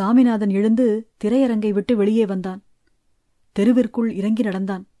 சாமிநாதன் எழுந்து திரையரங்கை விட்டு வெளியே வந்தான். தெருவிற்குள் இறங்கி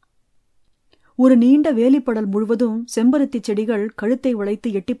நடந்தான். ஒரு நீண்ட வேலிப்படல் முழுவதும் செம்பருத்தி செடிகள் கழுத்தை வளைத்து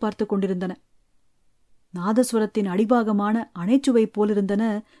எட்டி பார்த்து கொண்டிருந்தன. நாதஸ்வரத்தின் அடிபாகமான அணைச்சுவை போலிருந்தன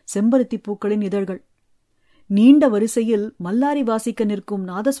செம்பருத்தி பூக்களின் இதழ்கள். நீண்ட வரிசையில் மல்லாரி வாசிக்க நிற்கும்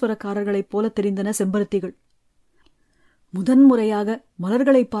நாதஸ்வரக்காரர்களைப் போல தெரிந்தன செம்பருத்திகள். முதன்முறையாக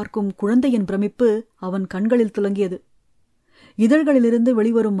மலர்களை பார்க்கும் குழந்தையின் பிரமிப்பு அவன் கண்களில் துலங்கியது. இதழ்களிலிருந்து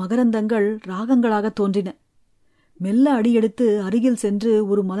வெளிவரும் மகரந்தங்கள் ராகங்களாக தோன்றின. மெல்ல அடியெடுத்து அருகில் சென்று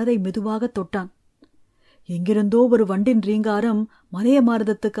ஒரு மலரை மெதுவாக தொட்டான். எங்கிருந்தோ ஒரு வண்டின் ரீங்காரம் மலைய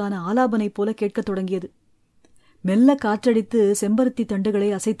மாரதத்துக்கான ஆலாபனை போல கேட்கத் தொடங்கியது. மெல்ல காற்றடித்து செம்பருத்தி தண்டுகளை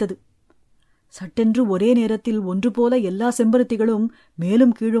அசைத்தது. சட்டென்று ஒரே நேரத்தில் ஒன்று போல எல்லா செம்பருத்திகளும்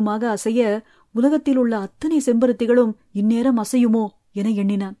மேலும் கீழுமாக அசைய உலகத்தில் உள்ள அத்தனை செம்பருத்திகளும் இந்நேரம் அசையுமோ என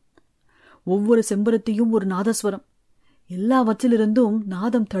எண்ணினான். ஒவ்வொரு செம்பருத்தியும் ஒரு நாதஸ்வரம். எல்லாவற்றிலிருந்தும்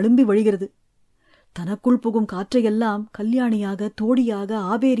நாதம் தழும்பி வழிகிறது. தனக்குள் புகும் காற்றையெல்லாம் கல்யாணியாக, தோடியாக,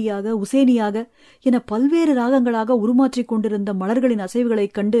 ஆபேரியாக, உசேனியாக என பல்வேறு ராகங்களாக உருமாற்றிக் கொண்டிருந்த மலர்களின்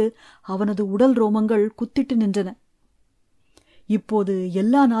அசைவுகளைக் கண்டு அவனது உடல் ரோமங்கள் குத்திட்டு நின்றன. இப்போது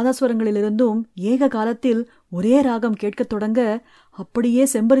எல்லா நாதஸ்வரங்களிலிருந்தும் ஏக காலத்தில் ஒரே ராகம் கேட்கத் தொடங்க, அப்படியே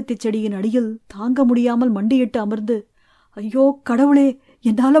செம்பருத்திச் செடியின் அடியில் தாங்க முடியாமல் மண்டியிட்டு அமர்ந்து, ஐயோ கடவுளே,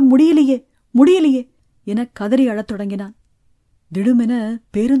 என்னால முடியலையே முடியலையே என கதறி அழத் தொடங்கினான். திடுமென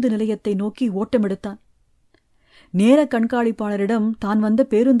பேருந்து நிலையத்தை நோக்கி ஓட்டமெடுத்தான். நேர கண்காணிப்பாளரிடம் தான் வந்த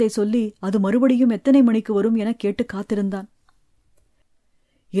பேருந்தை சொல்லி அது மறுபடியும் எத்தனை மணிக்கு வரும் என கேட்டு காத்திருந்தான்.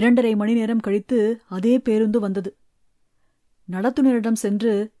 2.5 மணி நேரம் கழித்து அதே பேருந்து வந்தது. நடத்துனரிடம்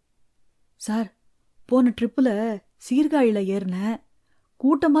சென்று, சார், போன ட்ரிப்புல சீர்காழியில ஏறினேன்.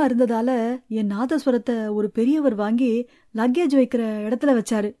 கூட்டமா இருந்ததால என் நாதஸ்வரத்தை ஒரு பெரியவர் வாங்கி லக்கேஜ் வைக்கிற இடத்துல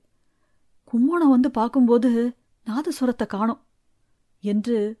வச்சாரு. கும்போணம் வந்து பார்க்கும்போது நாதஸ்வரத்தை காணோம்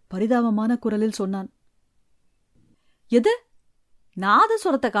என்று பரிதாபமான குரலில் சொன்னான். எது,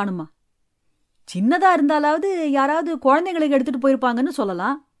 நாதஸ்வரத்தை காணுமா? சின்னதா இருந்தாலாவது யாராவது குழந்தைங்களுக்கு எடுத்துட்டு போயிருப்பாங்கன்னு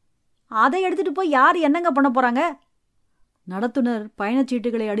சொல்லலாம். அதை எடுத்துட்டு போய் யார் என்னங்க பண்ண போறாங்க? நடத்துனர்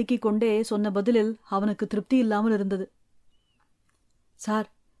பயணச்சீட்டுகளை அடுக்கிக் கொண்டே சொன்ன பதிலில் அவனுக்கு திருப்தி இல்லாமல் இருந்தது. சார்,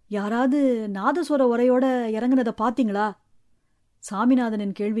 யாராவது நாதஸ்வர உரையோட இறங்குனதை பாத்தீங்களா?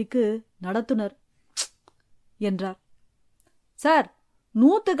 சாமிநாதனின் கேள்விக்கு நடத்துனர் என்றார். சார்,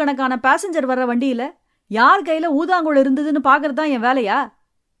 100கணக்கான பேசஞ்சர் வர்ற வண்டியில யார் கையில ஊதாங்குழல் இருந்ததுன்னு பாக்குறதுதான் என் வேலையா?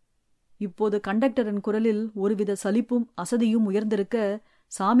 இப்போது கண்டக்டரின் குரலில் ஒருவித சலிப்பும் அசதியும் உயர்ந்திருக்க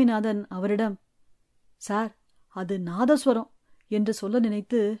சாமிநாதன் அவரிடம், சார், அது நாதஸ்வரம் என்று சொல்ல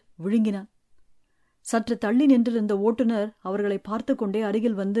நினைத்து விழுங்கினான். சற்று தள்ளி நின்றிருந்த ஓட்டுநர் அவர்களை பார்த்து கொண்டே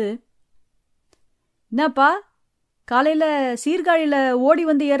அருகில் வந்து, என்னப்பா, காலையில சீர்காழியில ஓடி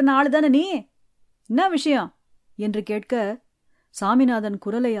வந்து ஏறின ஆளுதானே நீ? என்ன விஷயம் என்று கேட்க, சாமிநாதன்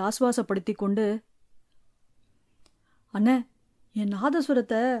குரலை ஆசுவாசப்படுத்தி கொண்டு, அண்ணே, என்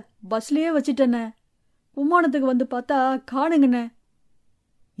நாதஸ்வரத்தை பஸ்லயே வச்சிட்டண்ணே. கும்மாணத்துக்கு வந்து பார்த்தா காணுங்கண்ணே.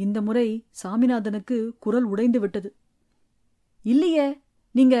 இந்த முறை சாமிநாதனுக்கு குரல் உடைந்து விட்டது. இல்லையே,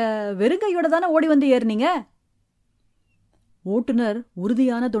 நீங்க வெறுங்கையோட தானே ஓடி வந்து ஏறினீங்க? ஓட்டுநர்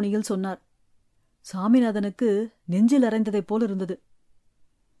உறுதியான தொனியில் சொன்னார். சாமிநாதனுக்கு நெஞ்சில் அறைந்ததைப் போல் இருந்தது.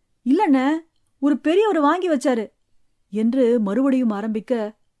 இல்லண்ணே, ஒரு பெரியவர் வாங்கி வச்சாரு என்று மறுபடியும் ஆரம்பிக்க,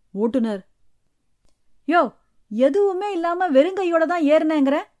 ஓட்டுநர், யோ, எதுவுமே இல்லாம வெறுங்கையோட தான்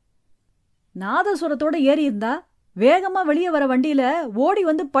ஏறினேங்கிற? நாதஸ்வரத்தோட ஏறி இருந்தா வேகமா வெளியே வர வண்டியில ஓடி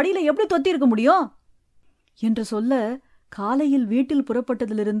வந்து படியில எப்படி தொத்தி இருக்க முடியும் என்று சொல்ல, காலையில் வீட்டில்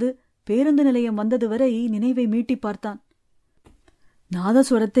புறப்பட்டதிலிருந்து பேருந்து நிலையம் வந்தது வரை நினைவை மீட்டி பார்த்தான்.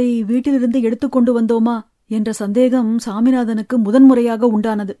 நாதஸ்வரத்தை வீட்டிலிருந்து எடுத்துக்கொண்டு வந்தோமா என்ற சந்தேகம் சாமிநாதனுக்கு முதன்முறையாக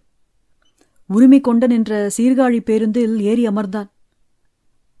உண்டானது. உரிமை கொண்ட நின்ற சீர்காழி பேருந்தில் ஏறி அமர்ந்தான்.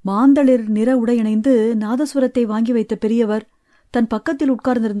 மாந்தளிர் நிற உடையணைந்து நாதஸ்வரத்தை வாங்கி வைத்த பெரியவர், தன் பக்கத்தில்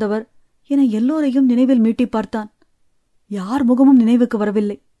உட்கார்ந்திருந்தவர் என எல்லோரையும் நினைவில் மீட்டி பார்த்தான். யார் முகமும் நினைவுக்கு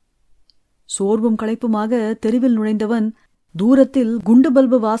வரவில்லை. சோர்வும் களைப்புமாக தெருவில் நுழைந்தவன் தூரத்தில் குண்டு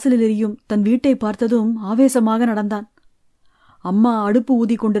பல்பு வாசலில் எரியும் தன் வீட்டை பார்த்ததும் ஆவேசமாக நடந்தான். அம்மா அடுப்பு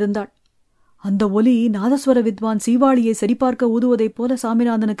ஊதி கொண்டிருந்தாள். அந்த ஒலி நாதஸ்வர வித்வான் சீவாளியை சரிபார்க்க ஊதுவதைப் போல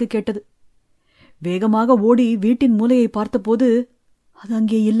சாமிநாதனுக்கு கேட்டது. வேகமாக ஓடி வீட்டின் மூலையை பார்த்தபோது அது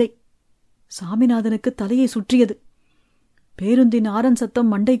அங்கே இல்லை. சாமிநாதனுக்கு தலையை சுற்றியது. பேருந்தின் ஆரன்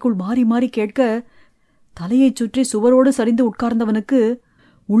சத்தம் மண்டைக்குள் மாறி மாறி கேட்க, தலையைச் சுற்றி சுவரோடு சரிந்து உட்கார்ந்தவனுக்கு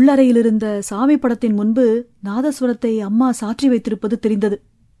உள்ளறையிலிருந்த சாமி படத்தின் முன்பு நாதஸ்வரத்தை அம்மா சாற்றி வைத்திருப்பது தெரிந்தது.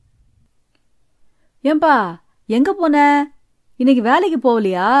 ஏம்பா, எங்க போன? இன்னைக்கு வேலைக்கு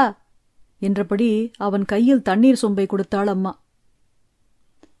போகலையா என்றபடி அவன் கையில் தண்ணீர் சொம்பை கொடுத்தாள் அம்மா.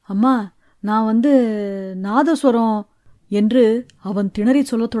 அம்மா, நான் நாதஸ்வரம் என்று அவன் திணறி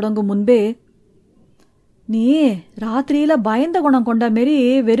சொல்லத் தொடங்கும் முன்பே, நீ ராத்திரியில பயந்த குணம் கொண்ட மாரி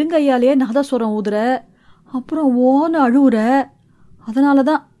வெறுங்கையாலேயே நாதஸ்வரம் ஊதுற, அப்புறம் ஓன்னு அழுவுற,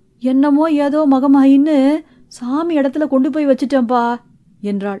 அதனாலதான் என்னமோ ஏதோ மகமாயின்னு சாமி இடத்துல கொண்டு போய் வச்சிட்டேன்பா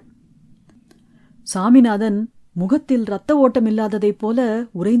என்றாள். சாமிநாதன் முகத்தில் இரத்த ஓட்டம் இல்லாததைப் போல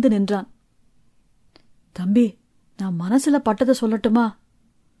உறைந்து நின்றான். தம்பி, நான் மனசுல பட்டதை சொல்லட்டுமா?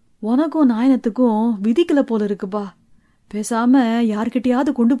 உனக்கும் நாயனத்துக்கும் விதிக்கல போல இருக்குப்பா. பேசாம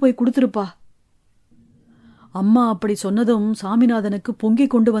யார்கிட்டயாவது கொண்டு போய் கொடுத்துருப்பா. அம்மா அப்படி சொன்னதும் சாமிநாதனுக்கு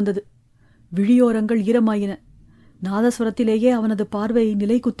பொங்கிக் கொண்டு வந்தது. விழியோரங்கள் ஈரமாயின. நாதஸ்வரத்திலேயே அவனது பார்வை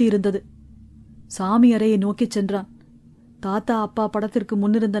நிலை குத்தி இருந்தது. சாமி அறையை நோக்கிச் சென்றான். தாத்தா அப்பா படத்திற்கு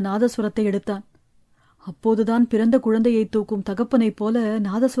முன்னிருந்த நாதஸ்வரத்தை எடுத்தான். அப்போதுதான் பிறந்த குழந்தையை தூக்கும் தகப்பனைப் போல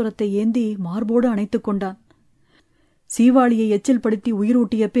நாதஸ்வரத்தை ஏந்தி மார்போடு அணைத்துக் கொண்டான். சீவாளியை எச்சில் படுத்தி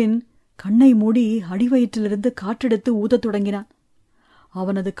உயிரூட்டிய பின் கண்ணை மூடி அடிவயிற்றிலிருந்து காற்றெடுத்து ஊதத் தொடங்கினான்.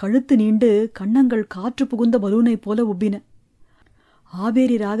 அவனது கழுத்து நீண்டு கன்னங்கள் காற்று புகுந்த பலூனைப் போல உப்பின.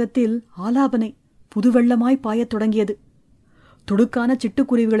 ஆபேரி ராகத்தில் ஆலாபனை புதுவெள்ளமாய் பாயத் தொடங்கியது. துடுக்கான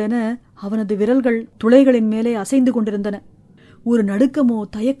சிட்டுக்குருவிகளென அவனது விரல்கள் துளைகளின் மேலே அசைந்து கொண்டிருந்தன. ஒரு நடுக்கமோ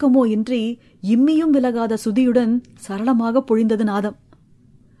தயக்கமோ இன்றி இம்மியும் விலகாத சுதியுடன் சரளமாக பொழிந்தது நாதம்.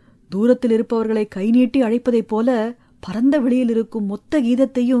 தூரத்தில் இருப்பவர்களை கை நீட்டி அழைப்பதைப் போல பரந்த வெளியில் இருக்கும் மொத்த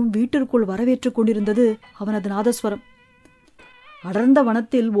கீதத்தையும் வீட்டிற்குள் வரவேற்றுக் கொண்டிருந்தது அவனது நாதஸ்வரம். அடர்ந்த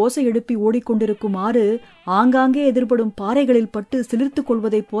வனத்தில் ஓசை எழுப்பி ஓடிக்கொண்டிருக்கும் ஆறு ஆங்காங்கே எதிர்படும் பாறைகளில் பட்டு சிலிர்த்து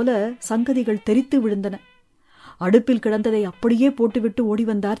கொள்வதைப் போல சங்கதிகள் தெரித்து விழுந்தன. அடுப்பில் கிடந்ததை அப்படியே போட்டுவிட்டு ஓடி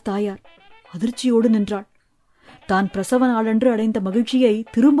வந்தார் தாயார். அதிர்ச்சியோடு நின்றாள். தான் பிரசவ நாளன்று அடைந்த மகிழ்ச்சியை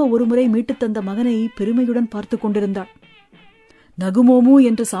திரும்ப ஒருமுறை மீட்டுத் தந்த மகனை பெருமையுடன் பார்த்து கொண்டிருந்தாள். நகுமோமு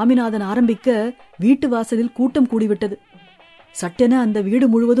என்று சாமிநாதன் ஆரம்பிக்க வீட்டு வாசலில் கூட்டம் கூடிவிட்டது. சட்டென அந்த வீடு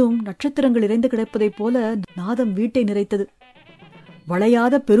முழுவதும் நட்சத்திரங்கள் இறைந்து கிடப்பதைப் போல நாதம் வீட்டை நிறைத்தது.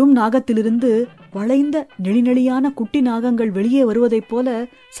 வளையாத பெரும் நாகத்திலிருந்து வளைந்த நெளிநெளியான குட்டி நாகங்கள் வெளியே வருவதைப் போல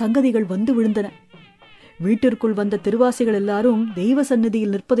சங்கதிகள் வந்து விழுந்தன. வீட்டிற்குள் வந்த திருவாசிகள் எல்லாரும் தெய்வ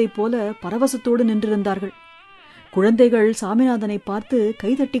சந்நிதியில் நிற்பதைப் போல பரவசத்தோடு நின்றிருந்தார்கள். குழந்தைகள் சாமிநாதனை பார்த்து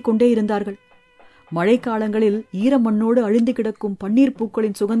கைதட்டி கொண்டே இருந்தார்கள். மழைக்காலங்களில் ஈரமண்ணோடு அழிந்து கிடக்கும் பன்னீர்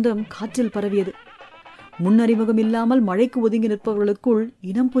பூக்களின் சுகந்தம் காற்றில் பரவியது. முன்னறிமுகம் இல்லாமல் மழைக்கு ஒதுங்கி நிற்பவர்களுக்குள்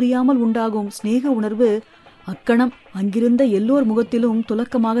இனம் புரியாமல் உண்டாகும் சிநேக உணர்வு அக்கணம் அங்கிருந்த எல்லோர் முகத்திலும்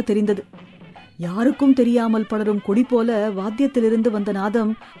துலக்கமாக தெரிந்தது. யாருக்கும் தெரியாமல் படரும் கொடி போல வாத்தியத்திலிருந்து வந்த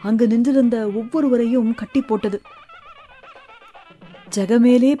நாதம் அங்கு நின்றிருந்த ஒவ்வொருவரையும் கட்டி போட்டது.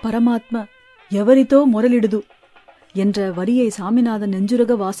 ஜெகமேலே பரமாத்ம எவரிதோ முரளிடுது என்ற வரியை சாமிநாதன்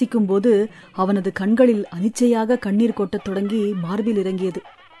நெஞ்சுருக வாசிக்கும் போது அவனது கண்களில் அனிச்சையாக கண்ணீர் கொட்டத் தொடங்கி மார்பில் இறங்கியது.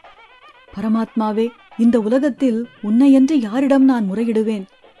 பரமாத்மாவே, இந்த உலகத்தில் உன்னையன்று யாரிடம் நான் முறையிடுவேன்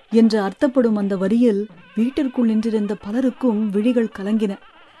என்று அர்த்தப்படும் அந்த வரியில் வீட்டிற்குள் நின்றிருந்த பலருக்கும் விழிகள் கலங்கின.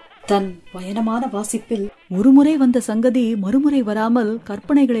 தன் பயணமான வாசிப்பில் ஒருமுறை வந்த சங்கதி மறுமுறை வராமல்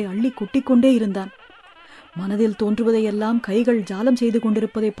கற்பனைகளை அள்ளி கொட்டிக்கொண்டே இருந்தான். மனதில் தோன்றுவதையெல்லாம் கைகள் ஜாலம் செய்து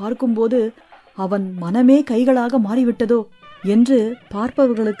கொண்டிருப்பதை பார்க்கும்போது அவன் மனமே கைகளாக மாறிவிட்டதோ என்று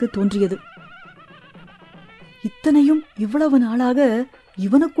பார்ப்பவர்களுக்கு தோன்றியது. இத்தனையும் இவ்வளவு நாளாக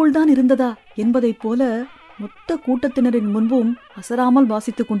இவனுக்குள் தான் இருந்ததா என்பதைப் போல மொத்த கூட்டத்தினரின் முன்பும் அசராமல்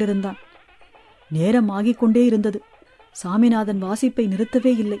வாசித்துக் கொண்டிருந்தான். நேரம் ஆகிக்கொண்டே இருந்தது. சாமிநாதன் வாசிப்பை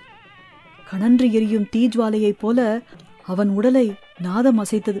நிறுத்தவே இல்லை. கனன்று எரியும் தீஜ்வாலையைப் போல அவன் உடலை நாதம்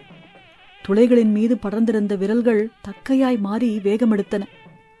அசைத்தது. துளைகளின் மீது படர்ந்திருந்த விரல்கள் தக்கையாய் மாறி வேகமெடுத்தன.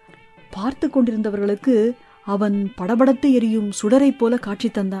 பார்த்து கொண்டிருந்தவர்களுக்கு அவன் படபடத்து எரியும் சுடரை போல காட்சி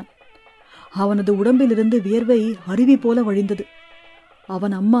தந்தான். அவனது உடம்பிலிருந்து வியர்வை அருவி போல வழிந்தது.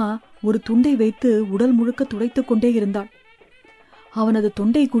 அவன் அம்மா ஒரு துண்டை வைத்து உடல் முழுக்க துடைத்துக் கொண்டே இருந்தாள். அவனது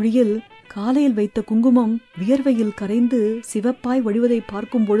தொண்டை குழியில் காலையில் வைத்த குங்குமம் வியர்வையில் கரைந்து சிவப்பாய் வழிவதை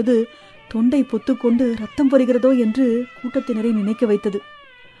பார்க்கும் பொழுது தொண்டை பொத்துக்கொண்டு ரத்தம் வருகிறதோ என்று கூட்டத்தினரை நினைக்க வைத்தது.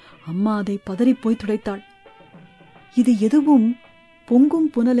 அம்மா அதை பதறிப்போய் துடைத்தாள். இது எதுவும் பொங்கும்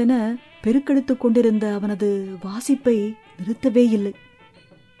புனலென பெருக்கெடுத்துக் கொண்டிருந்த அவனது வாசிப்பை நிறுத்தவே இல்லை.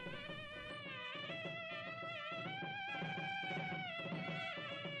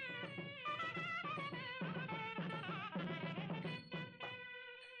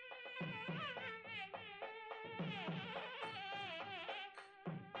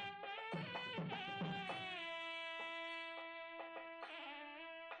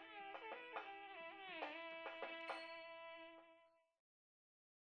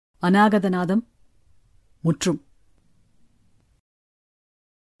 அநாகத நாதம் முற்றும்.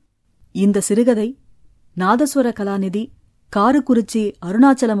 இந்த சிறுகதை நாதஸ்வர கலாநிதி காரக்குறிச்சி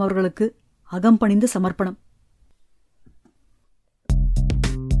அருணாச்சலம் அவர்களுக்கு அகம்பணிந்து சமர்ப்பணம்.